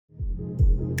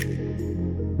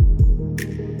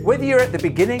Whether you're at the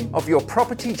beginning of your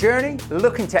property journey,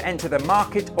 looking to enter the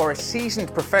market, or a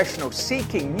seasoned professional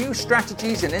seeking new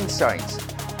strategies and insights,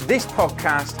 this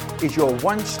podcast is your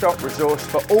one-stop resource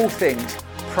for all things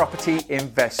property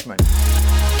investment.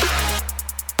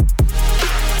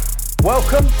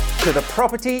 Welcome to the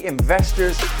Property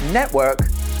Investors Network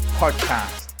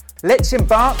podcast. Let's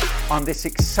embark on this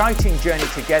exciting journey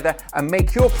together and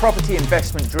make your property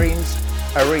investment dreams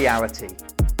a reality.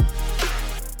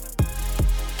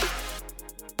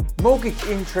 Mortgage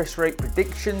interest rate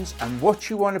predictions and what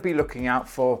you want to be looking out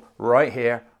for right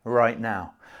here, right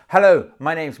now. Hello,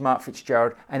 my name's Mark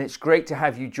Fitzgerald, and it's great to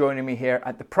have you joining me here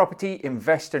at the Property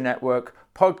Investor Network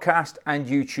podcast and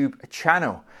YouTube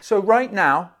channel. So right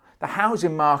now, the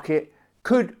housing market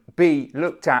could be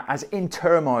looked at as in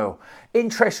turmoil.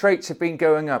 Interest rates have been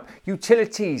going up,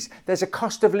 utilities, there's a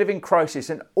cost of living crisis,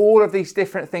 and all of these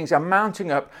different things are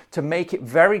mounting up to make it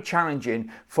very challenging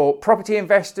for property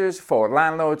investors, for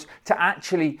landlords to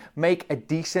actually make a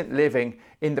decent living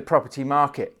in the property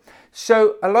market.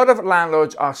 So a lot of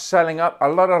landlords are selling up, a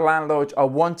lot of landlords are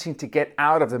wanting to get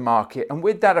out of the market, and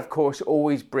with that, of course,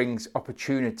 always brings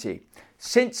opportunity.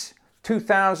 Since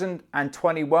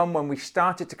 2021, when we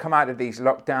started to come out of these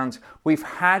lockdowns, we've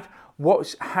had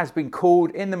what has been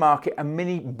called in the market a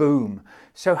mini boom.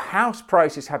 So house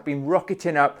prices have been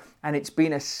rocketing up, and it's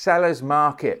been a seller's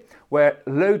market where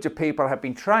loads of people have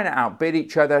been trying to outbid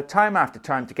each other time after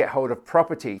time to get hold of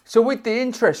property. So with the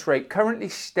interest rate currently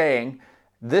staying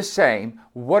the same,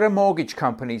 what are mortgage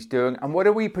companies doing, and what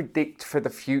do we predict for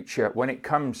the future when it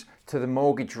comes to the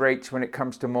mortgage rates, when it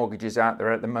comes to mortgages out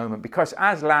there at the moment? Because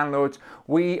as landlords,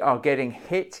 we are getting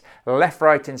hit left,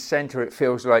 right and centre, it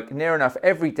feels like, near enough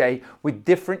every day with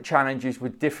different challenges,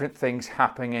 with different things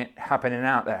happening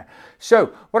out there.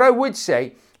 So what I would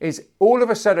say is all of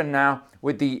a sudden now,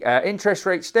 with the interest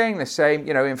rate staying the same,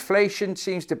 inflation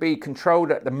seems to be controlled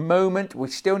at the moment. We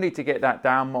still need to get that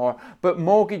down more, but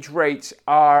mortgage rates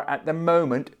are at the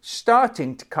moment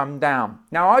starting to come down.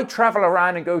 Now, I travel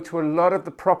around and go to a lot of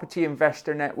the Property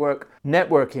Investor Network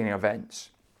networking events.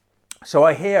 So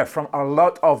I hear from a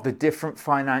lot of the different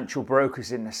financial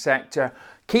brokers in the sector.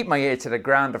 Keep my ear to the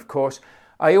ground, of course.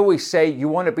 I always say you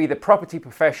want to be the property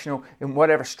professional in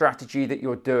whatever strategy that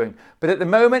you're doing. But at the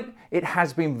moment, it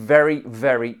has been very,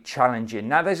 very challenging.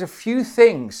 Now, there's a few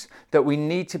things that we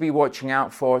need to be watching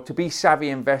out for to be savvy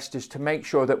investors, to make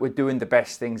sure that we're doing the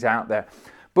best things out there.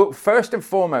 But first and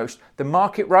foremost, the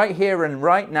market right here and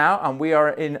right now, and we are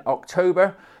in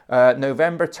October,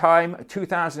 November time,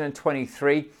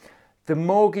 2023, the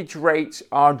mortgage rates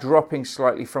are dropping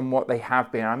slightly from what they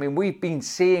have been. I mean, we've been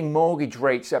seeing mortgage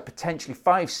rates at potentially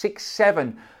 5, 6,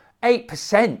 7,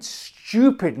 8%,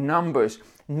 stupid numbers,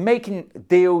 making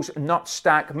deals not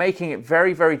stack, making it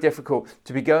very, very difficult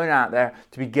to be going out there,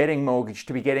 to be getting mortgage,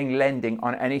 to be getting lending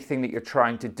on anything that you're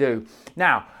trying to do.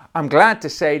 Now, I'm glad to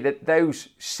say that those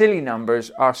silly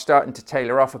numbers are starting to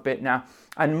tailor off a bit now,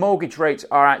 and mortgage rates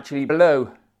are actually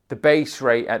below the base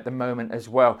rate at the moment as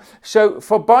well. So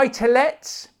for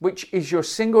buy-to-lets, which is your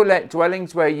single-let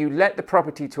dwellings where you let the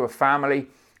property to a family,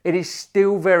 it is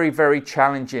still very, very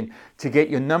challenging to get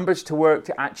your numbers to work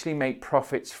to actually make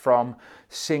profits from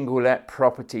single-let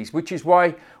properties, which is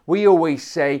why we always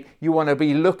say you want to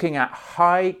be looking at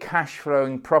high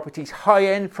cash-flowing properties,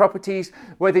 high-end properties,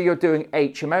 whether you're doing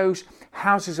HMOs,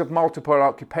 houses of multiple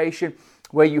occupation,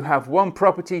 where you have one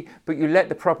property, but you let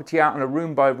the property out on a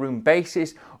room-by-room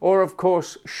basis, or of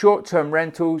course, short-term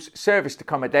rentals, serviced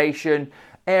accommodation,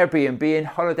 Airbnb and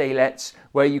holiday lets,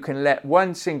 where you can let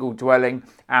one single dwelling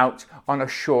out on a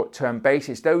short-term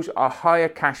basis. Those are higher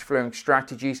cash-flowing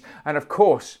strategies, and of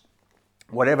course,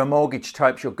 whatever mortgage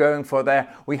types you're going for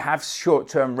there, we have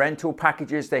short-term rental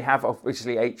packages. They have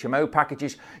obviously HMO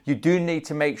packages. You do need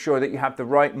to make sure that you have the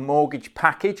right mortgage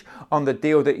package on the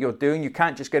deal that you're doing. You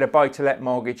can't just get a buy-to-let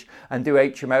mortgage and do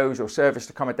HMOs or serviced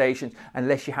accommodations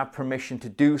unless you have permission to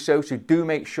do so. So do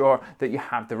make sure that you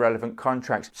have the relevant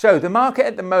contracts. So the market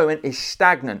at the moment is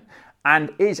stagnant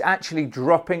and is actually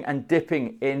dropping and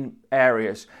dipping in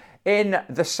areas. In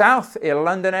the south, in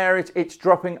London area, it's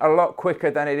dropping a lot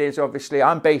quicker than it is, obviously.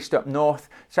 I'm based up north,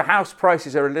 so house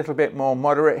prices are a little bit more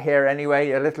moderate here anyway,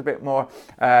 a little bit more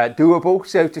doable,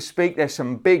 so to speak. There's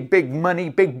some big money,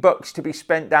 big bucks to be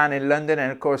spent down in London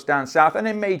and, of course, down south and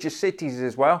in major cities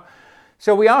as well.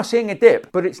 So we are seeing a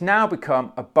dip, but it's now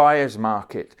become a buyer's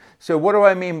market. So what do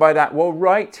I mean by that? Well,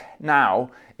 right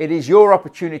now, it is your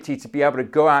opportunity to be able to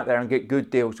go out there and get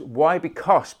good deals. Why?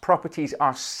 Because properties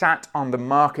are sat on the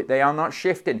market. They are not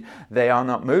shifting. They are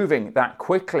not moving that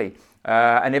quickly.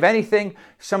 And if anything,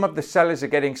 some of the sellers are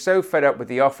getting so fed up with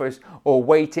the offers or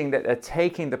waiting that they're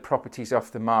taking the properties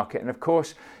off the market. And of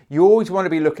course, you always want to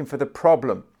be looking for the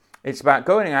problem. It's about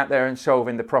going out there and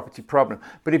solving the property problem.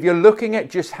 But if you're looking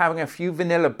at just having a few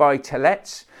vanilla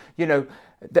buy-to-lets,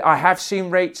 I have seen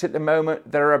rates at the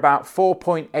moment that are about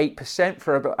 4.8%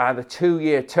 for about a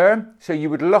 2-year term. So you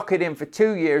would lock it in for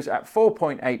 2 years at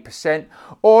 4.8%.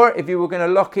 Or if you were going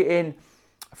to lock it in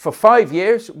for 5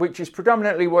 years, which is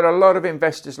predominantly what a lot of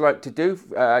investors like to do.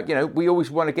 We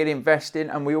always want to get investing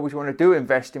and we always want to do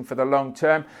investing for the long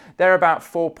term. They're about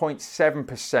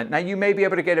 4.7%. Now, you may be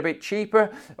able to get a bit cheaper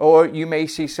or you may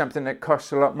see something that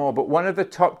costs a lot more. But one of the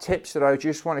top tips that I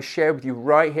just want to share with you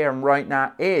right here and right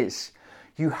now is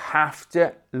you have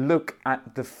to look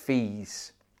at the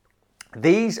fees.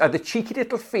 These are the cheeky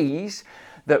little fees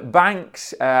that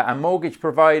banks and mortgage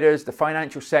providers, the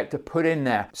financial sector put in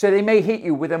there. So they may hit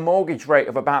you with a mortgage rate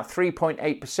of about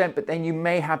 3.8%, but then you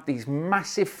may have these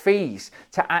massive fees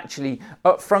to actually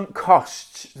upfront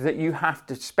costs that you have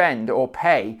to spend or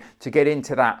pay to get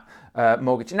into that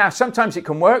mortgage. Now, sometimes it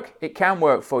can work. It can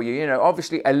work for you.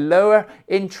 Obviously a lower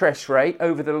interest rate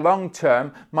over the long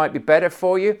term might be better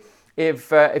for you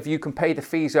if you can pay the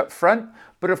fees up front.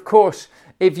 But of course,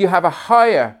 if you have a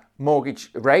higher mortgage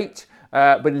rate,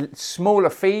 but smaller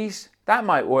fees, that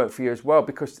might work for you as well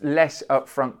because less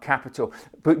upfront capital.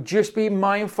 But just be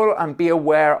mindful and be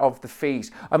aware of the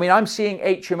fees. I mean, I'm seeing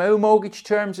HMO mortgage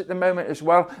terms at the moment as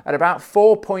well at about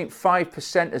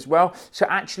 4.5% as well. So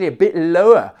actually a bit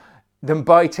lower than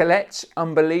buy-to-lets,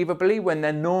 unbelievably, when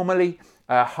they're normally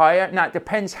higher. Now, it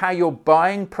depends how you're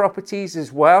buying properties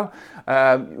as well.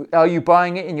 Are you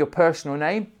buying it in your personal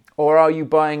name? Or are you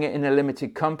buying it in a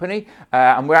limited company?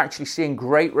 And we're actually seeing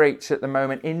great rates at the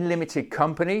moment in limited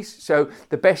companies. So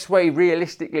the best way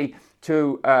realistically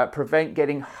to prevent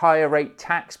getting higher rate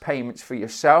tax payments for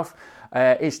yourself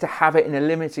is to have it in a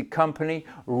limited company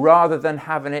rather than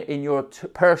having it in your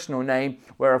personal name,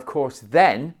 where of course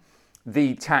then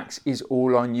the tax is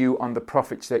all on you on the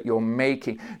profits that you're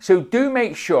making. So do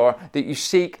make sure that you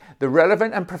seek the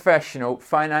relevant and professional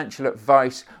financial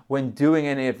advice when doing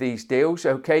any of these deals.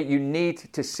 Okay, you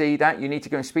need to see that. You need to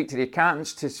go and speak to the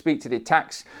accountants, to speak to the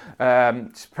tax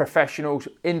professionals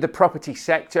in the property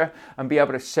sector and be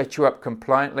able to set you up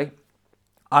compliantly.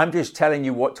 I'm just telling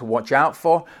you what to watch out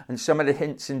for and some of the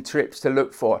hints and tips to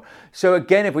look for. So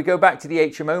again, if we go back to the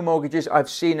HMO mortgages, I've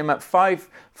seen them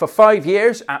for 5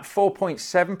 years at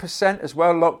 4.7% as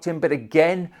well, locked in. But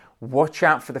again, watch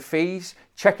out for the fees,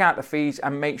 check out the fees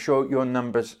and make sure your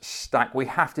numbers stack. We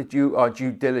have to do our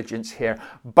due diligence here.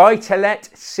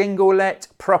 Buy-to-let, single-let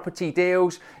property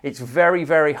deals, it's very,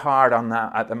 very hard on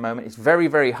that at the moment. It's very,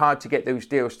 very hard to get those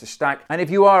deals to stack. And if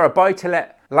you are a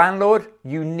buy-to-let landlord,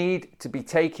 you need to be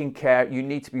taking care. You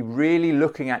need to be really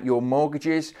looking at your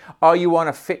mortgages. Are you on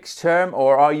a fixed term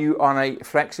or are you on a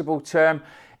flexible term?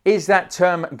 Is that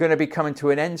term going to be coming to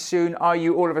an end soon? Are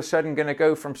you all of a sudden going to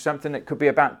go from something that could be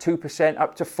about 2%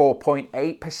 up to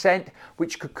 4.8%,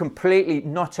 which could completely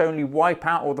not only wipe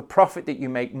out all the profit that you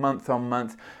make month on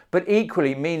month, but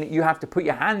equally mean that you have to put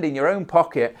your hand in your own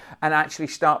pocket and actually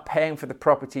start paying for the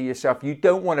property yourself? You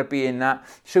don't want to be in that.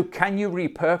 So can you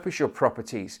repurpose your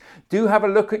properties? Do have a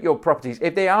look at your properties.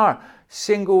 If they are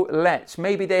single lets,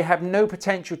 maybe they have no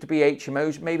potential to be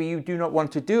HMOs, maybe you do not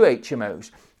want to do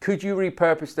HMOs. Could you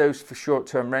repurpose those for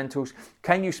short-term rentals?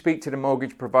 Can you speak to the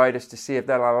mortgage providers to see if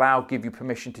they'll give you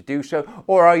permission to do so?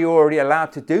 Or are you already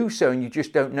allowed to do so and you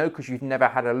just don't know because you've never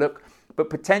had a look? But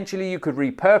potentially you could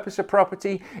repurpose a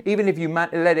property, even if you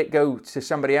let it go to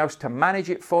somebody else to manage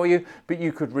it for you, but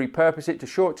you could repurpose it to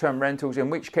short-term rentals, in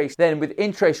which case then with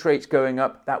interest rates going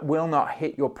up, that will not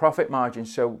hit your profit margin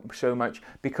so much,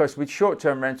 because with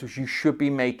short-term rentals, you should be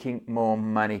making more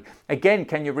money. Again,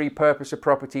 can you repurpose a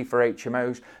property for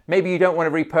HMOs? Maybe you don't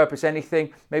want to repurpose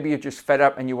anything. Maybe you're just fed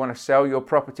up and you want to sell your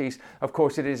properties. Of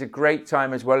course, it is a great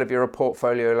time as well if you're a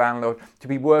portfolio landlord to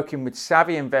be working with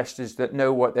savvy investors that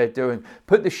know what they're doing.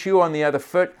 Put the shoe on the other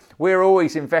foot. We're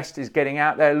always investors getting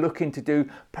out there looking to do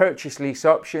purchase lease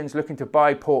options, looking to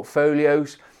buy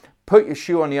portfolios. Put your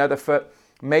shoe on the other foot.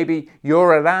 Maybe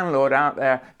you're a landlord out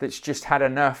there that's just had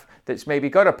enough, that's maybe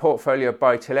got a portfolio of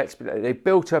buy-to-lets, but they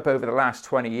built up over the last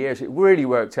 20 years. It really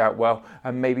worked out well,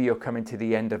 and maybe you're coming to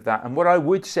the end of that. And what I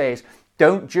would say is,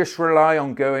 Don't just rely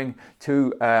on going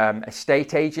to a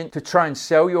estate agent to try and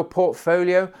sell your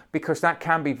portfolio, because that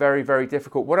can be very, very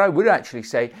difficult. What I would actually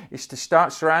say is to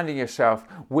start surrounding yourself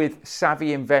with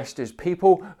savvy investors,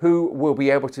 people who will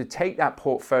be able to take that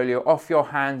portfolio off your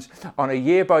hands on a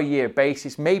year-by-year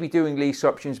basis, maybe doing lease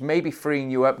options, maybe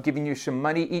freeing you up, giving you some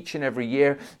money each and every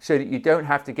year so that you don't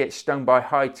have to get stung by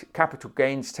high capital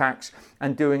gains tax,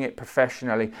 and doing it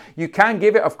professionally. You can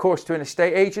give it, of course, to an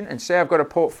estate agent and say, I've got a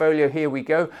portfolio, here we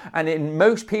go. And in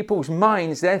most people's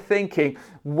minds, they're thinking,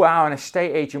 wow, an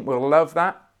estate agent will love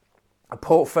that. A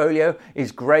portfolio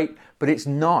is great, but it's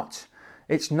not.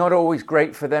 It's not always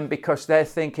great for them, because they're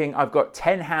thinking, I've got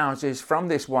 10 houses from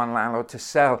this one landlord to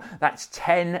sell. That's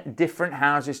 10 different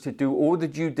houses to do all the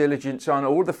due diligence on,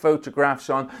 all the photographs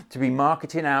on, to be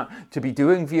marketing out, to be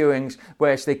doing viewings,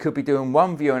 whereas they could be doing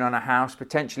one viewing on a house,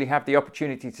 potentially have the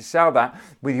opportunity to sell that.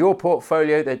 With your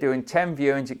portfolio, they're doing 10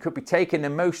 viewings. It could be taking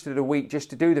them most of the week just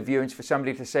to do the viewings for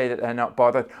somebody to say that they're not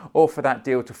bothered, or for that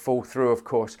deal to fall through, of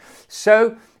course.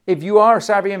 So if you are a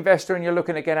savvy investor and you're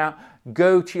looking to get out,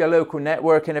 go to your local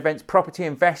networking events, property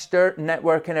investor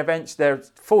networking events.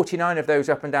 There's 49 of those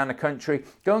up and down the country.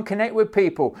 Go and connect with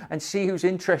people and see who's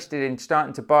interested in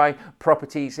starting to buy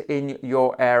properties in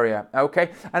your area.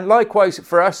 Okay. And likewise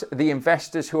for us, the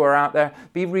investors who are out there,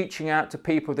 be reaching out to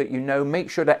people that you know. Make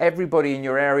sure that everybody in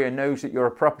your area knows that you're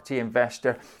a property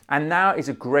investor. And now is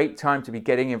a great time to be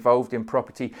getting involved in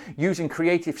property, using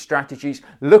creative strategies,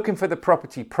 looking for the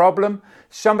property problem.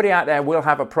 Somebody out there will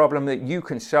have a problem that you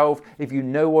can solve if you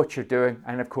know what you're doing,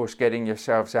 and of course getting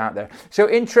yourselves out there. So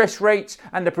interest rates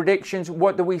and the predictions,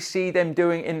 what do we see them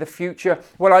doing in the future?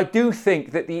 Well, I do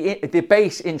think that the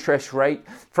base interest rate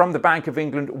from the Bank of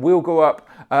England will go up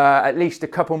at least a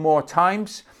couple more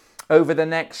times over the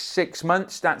next 6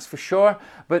 months, that's for sure.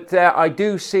 But I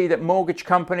do see that mortgage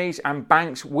companies and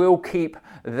banks will keep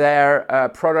their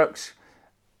products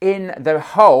in the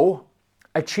whole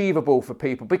achievable for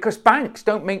people, because banks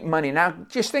don't make money. Now,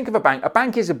 just think of a bank. A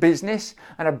bank is a business,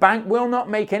 and a bank will not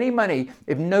make any money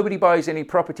if nobody buys any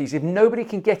properties. If nobody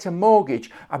can get a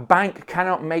mortgage, a bank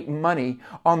cannot make money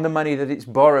on the money that it's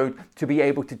borrowed to be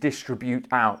able to distribute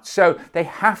out. So they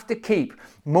have to keep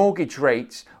mortgage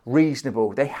rates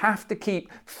reasonable. They have to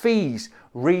keep fees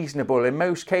reasonable. In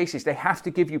most cases, they have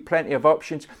to give you plenty of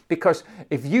options, because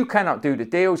if you cannot do the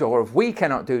deals, or if we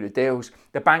cannot do the deals,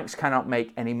 the banks cannot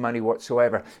make any money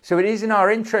whatsoever. So it is in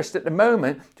our interest at the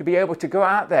moment to be able to go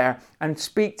out there and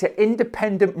speak to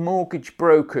independent mortgage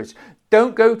brokers.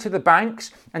 Don't go to the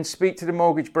banks and speak to the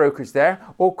mortgage brokers there.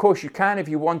 Or of course you can if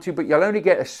you want to, but you'll only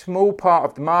get a small part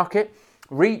of the market.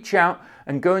 Reach out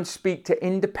and go and speak to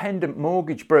independent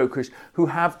mortgage brokers who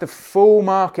have the full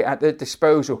market at their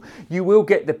disposal. You will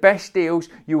get the best deals,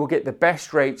 you will get the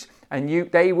best rates, and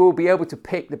they will be able to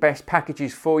pick the best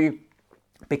packages for you,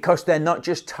 because they're not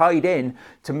just tied in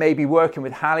to maybe working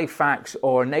with Halifax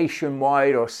or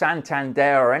Nationwide or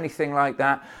Santander or anything like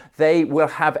that. They will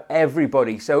have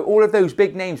everybody. So all of those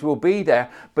big names will be there,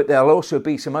 but there'll also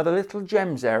be some other little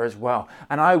gems there as well.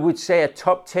 And I would say a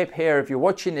top tip here, if you're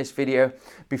watching this video,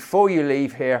 before you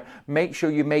leave here, make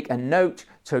sure you make a note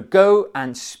to go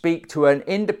and speak to an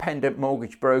independent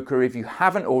mortgage broker if you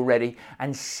haven't already,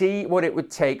 and see what it would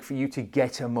take for you to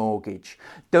get a mortgage.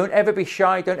 Don't ever be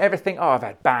shy. Don't ever think, oh, I've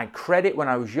had bad credit when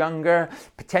I was younger.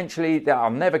 Potentially that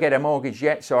I'll never get a mortgage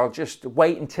yet, so I'll just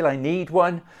wait until I need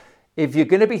one. If you're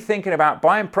going to be thinking about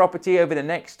buying property over the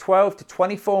next 12 to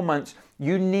 24 months,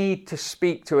 you need to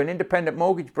speak to an independent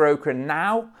mortgage broker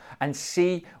now and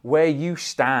see where you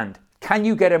stand. Can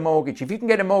you get a mortgage? If you can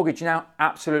get a mortgage now,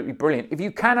 absolutely brilliant. If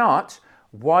you cannot,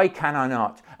 why can I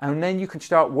not? And then you can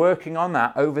start working on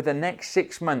that over the next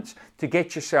 6 months to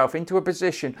get yourself into a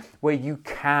position where you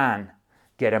can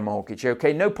get a mortgage.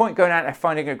 Okay, no point going out there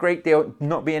finding a great deal,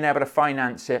 not being able to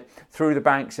finance it through the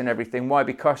banks and everything. Why?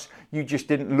 Because you just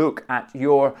didn't look at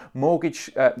your mortgage,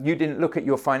 you didn't look at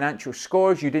your financial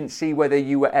scores, you didn't see whether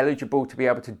you were eligible to be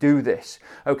able to do this.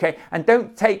 Okay, and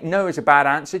don't take no as a bad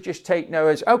answer, just take no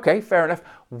as, okay, fair enough.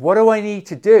 What do I need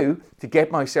to do to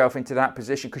get myself into that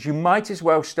position? Because you might as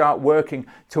well start working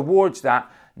towards that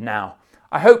now.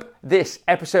 I hope this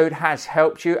episode has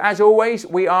helped you. As always,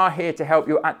 we are here to help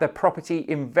you at the Property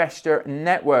Investor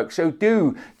Network. So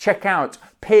do check out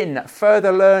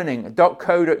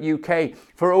pinfurtherlearning.co.uk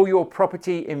for all your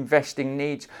property investing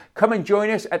needs. Come and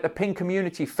join us at the PIN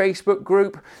Community Facebook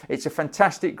group. It's a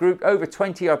fantastic group, over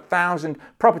 20,000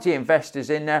 property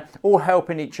investors in there, all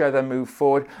helping each other move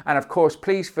forward. And of course,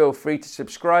 please feel free to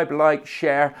subscribe, like,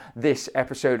 share this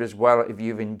episode as well if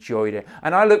you've enjoyed it.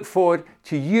 And I look forward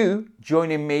to you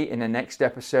joining me in the next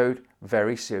episode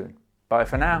very soon. Bye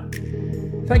for now.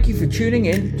 Thank you for tuning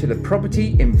in to the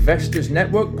Property Investors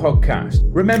Network podcast.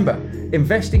 Remember,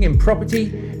 investing in property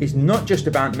is not just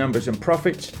about numbers and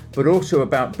profits, but also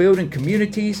about building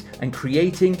communities and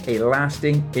creating a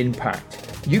lasting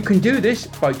impact. You can do this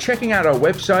by checking out our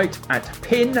website at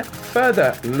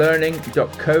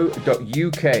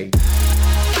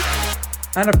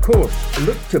pinfurtherlearning.co.uk. And of course,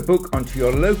 look to book onto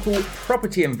your local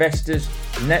Property Investors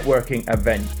Networking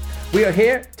event. We are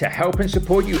here to help and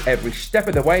support you every step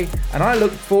of the way, and I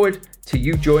look forward to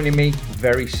you joining me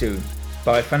very soon.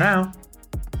 Bye for now.